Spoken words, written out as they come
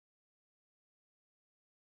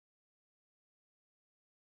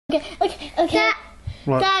Okay.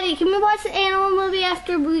 What? Daddy, can we watch the animal movie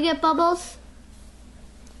after we get Bubbles?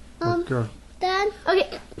 Okay. Dad?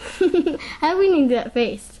 Okay. How do we need that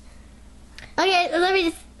face? Okay, let me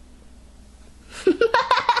just...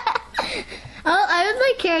 I would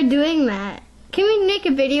like Kara doing that. Can we make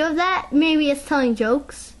a video of that? Maybe it's telling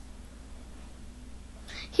jokes.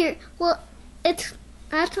 Here, well, let's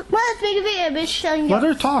make a video of it telling jokes.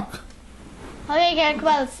 Let her talk. Okay, Kara, come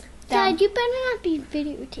on. Dad, you better not be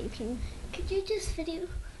videotaping. Could you just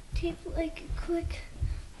videotape like a quick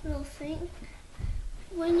little thing?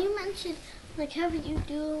 When you mentioned like how would you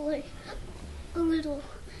do like a little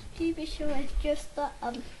TV show, I just thought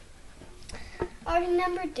I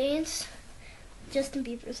remember Dance Justin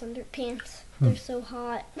Bieber's underpants. They're so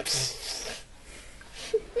hot.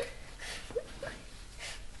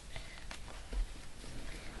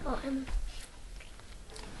 Oh, I'm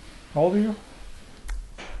How old are you?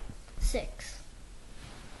 6.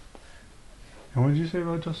 And what did you say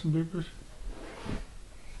about Justin Bieber's?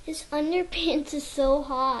 His underpants is so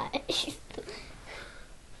hot.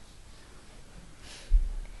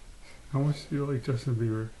 How much do you like Justin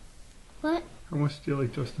Bieber? What? How much do you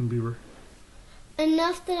like Justin Bieber?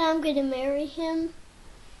 Enough that I'm gonna marry him.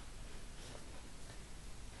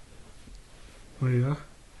 Oh yeah?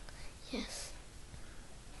 Yes.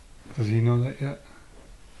 Does he know that yet?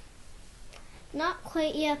 Not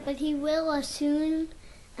quite yet, but he will as soon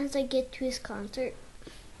as I get to his concert.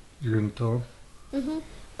 You're gonna tell him?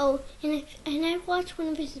 Oh, and I watched one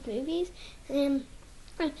of his movies, and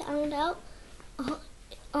I found out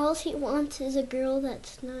all he wants is a girl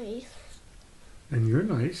that's nice. And you're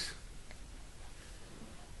nice.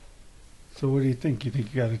 So what do you think? You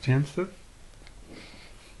think you got a chance to?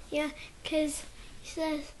 Yeah, because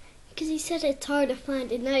he said it's hard to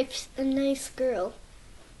find a nice girl.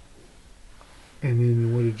 And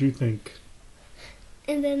then what did you think?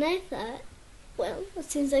 And then I thought, well, as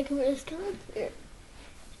soon as I go to his concert,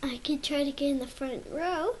 I could try to get in the front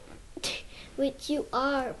row, which you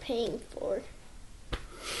are paying for.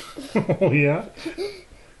 Oh yeah?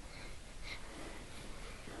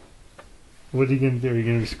 What are you gonna do? Are you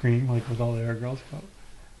gonna scream like with all the other girls?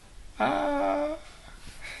 Ah!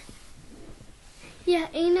 Yeah,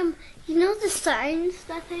 and you know the signs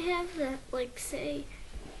that they have that like say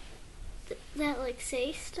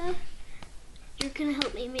stuff? You're gonna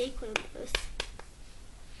help me make one of those.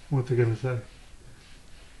 What's they gonna say?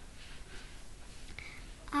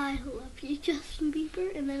 I love you, Justin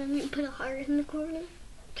Bieber, and then I'm gonna put a heart in the corner.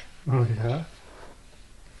 Oh yeah?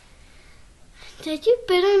 Dad, you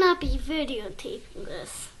better not be videotaping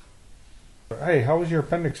this. Hey, how was your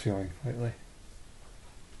appendix feeling lately?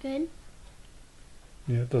 Good?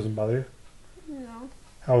 Yeah, it doesn't bother you? No.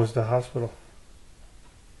 How was the hospital?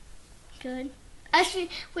 Good. Actually,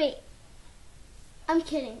 wait. I'm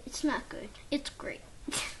kidding. It's not good. It's great.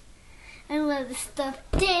 I love the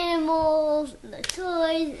stuffed animals and the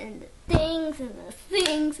toys and the things and the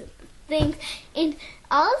things and the things. And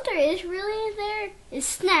all there is really there is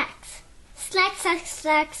snacks. Snack, snack,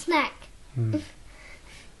 snack, snack.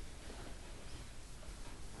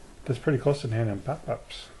 That's pretty close to Nana and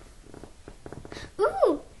Pop-Ups.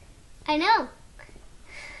 Ooh, I know.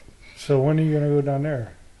 So when are you going to go down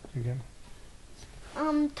there again?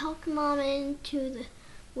 Talk Mom into the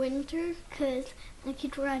winter, because I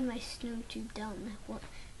could ride my snow tube down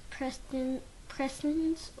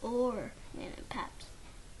Preston's or Nana and Pap's.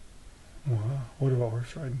 Wow. What about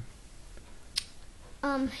horse riding?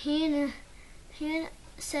 Hannah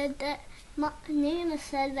said that Nana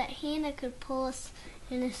said that Hannah could pull us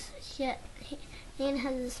in a Hannah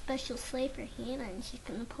has a special sleigh for Hannah, and she's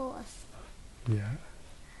gonna pull us. Yeah.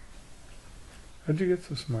 How'd you get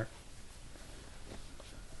so smart?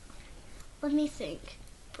 Let me think.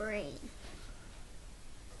 Brain.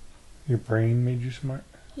 Your brain made you smart?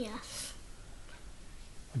 Yes.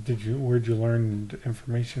 Where'd you learn the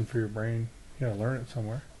information for your brain? You gotta learn it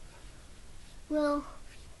somewhere. Well,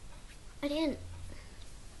 I didn't.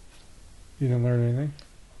 You didn't learn anything?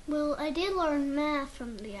 Well, I did learn math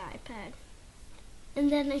from the iPad. And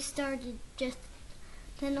then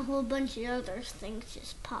then a whole bunch of other things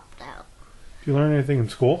just popped out. Did you learn anything in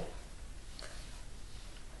school?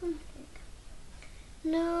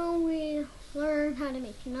 No, we learned how to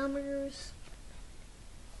make numbers.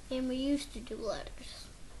 And we used to do letters.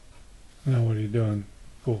 Now what are you doing?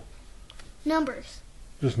 Cool. Numbers.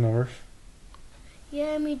 Just numbers?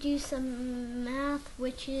 Yeah, and we do some math,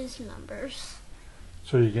 which is numbers.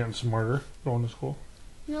 So you're getting smarter going to school?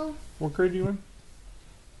 No, What grade are you in?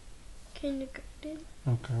 kindergarten.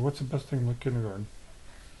 Okay, what's the best thing about kindergarten?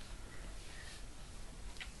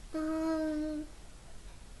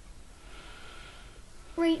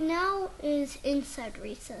 right now is inside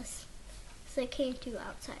recess. So I can't do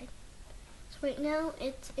outside. So right now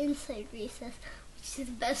it's inside recess, which is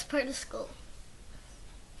the best part of school.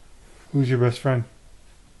 Who's your best friend?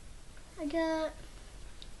 I got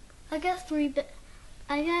three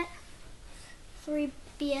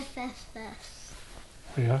BFFs.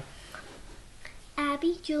 Yeah.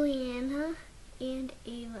 Abby, Juliana, and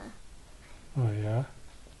Ava. Oh yeah.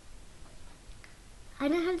 I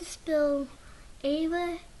know how to spell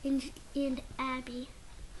Ava and Abby.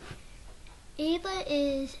 Ava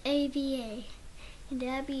is AVA, and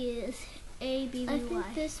Abby is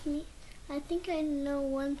ABBY. I think I know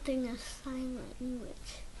one thing of sign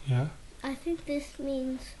language. Yeah. I think this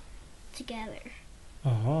means together.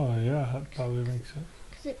 Oh yeah, that probably makes sense.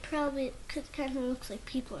 Because it kind of looks like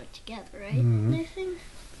people are together, right? Mhm. And I think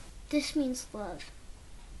this means love.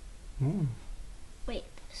 Mm. Wait,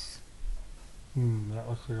 this. That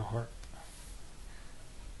looks like a heart.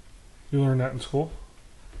 You learned that in school?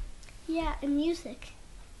 Yeah, and music.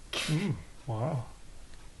 Wow.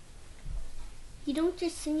 You don't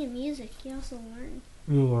just sing in music, you also learn.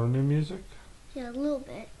 You learn in music? Yeah, a little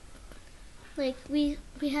bit. Like we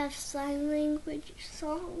have sign language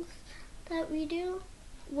songs that we do.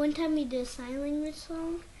 One time we did a sign language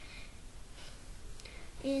song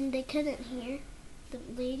and they couldn't hear the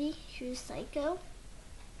lady. She was psycho.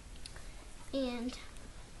 And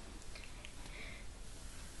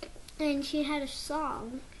she had a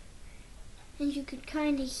song and you could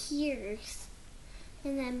kind of hear.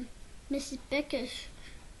 And then Mrs. Beckish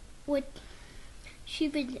would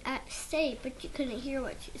say, but you couldn't hear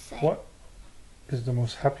what she said. What is the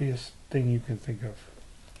most happiest thing you can think of?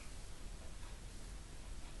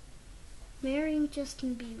 Marrying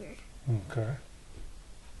Justin Bieber. Okay.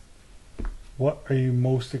 What are you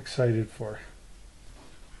most excited for?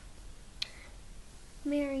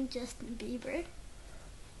 Marrying Justin Bieber.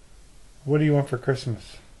 What do you want for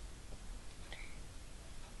Christmas?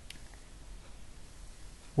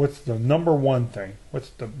 What's the number one thing?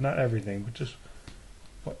 Not everything, but just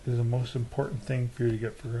what is the most important thing for you to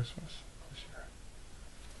get for Christmas this year?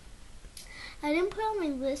 I didn't put on my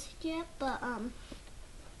list yet, but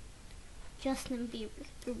Justin Bieber,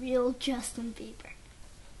 the real Justin Bieber.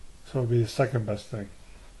 So it'd be the second best thing.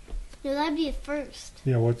 No, that'd be the first.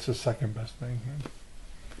 Yeah, what's the second best thing?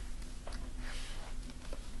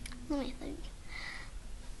 Let me think.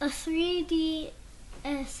 A 3DS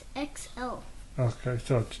XL. Okay,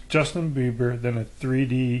 so it's Justin Bieber, then a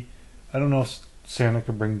 3D. I don't know if Santa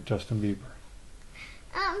could bring Justin Bieber.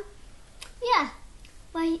 Yeah.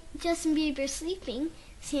 While Justin Bieber's sleeping,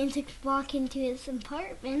 Santa could walk into his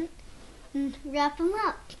apartment and wrap him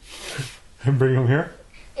up. And bring him here?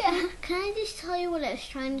 Yeah. Can I just tell you what I was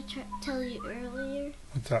trying to tell you earlier?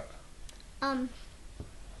 What's that?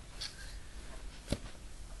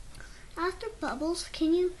 After Bubbles,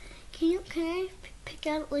 can I pick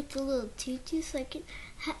out like the little tutu so I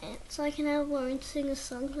can have Lauren sing a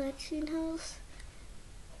song that she knows?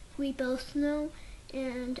 We both know,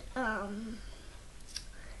 and I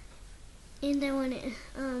want to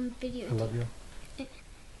video. I love you.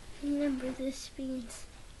 Remember this means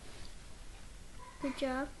good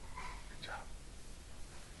job. Good job.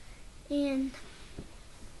 And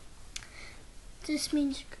this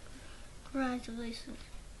means congratulations.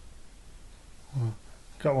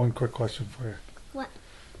 Got one quick question for you. What?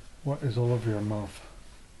 What is all over your mouth?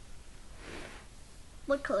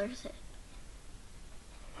 What color is it?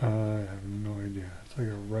 I have no idea. It's like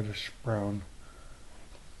a reddish brown.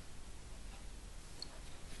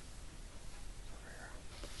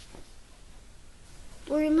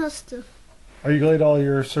 Or you must have. Are you glad all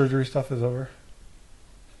your surgery stuff is over?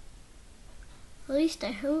 At least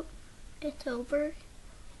I hope it's over.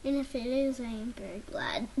 And if it is, I am very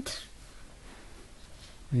glad.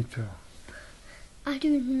 Me too. I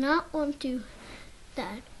do not want to.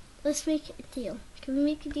 Dad, let's make a deal. Can we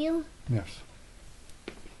make a deal? Yes.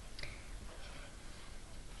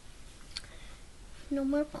 No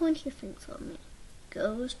more pointy things on me.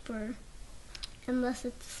 Goes for, unless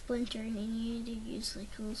it's a splinter and you need to use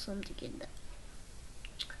like a little something to get that.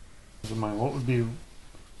 Mine. What would be?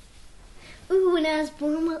 Ooh, when I was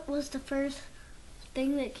born, what was the first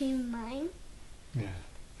thing that came to mind? Yeah.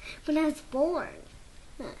 When I was born,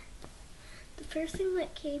 the first thing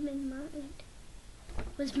that came in mind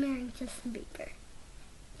was marrying Justin Bieber.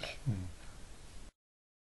 Hmm.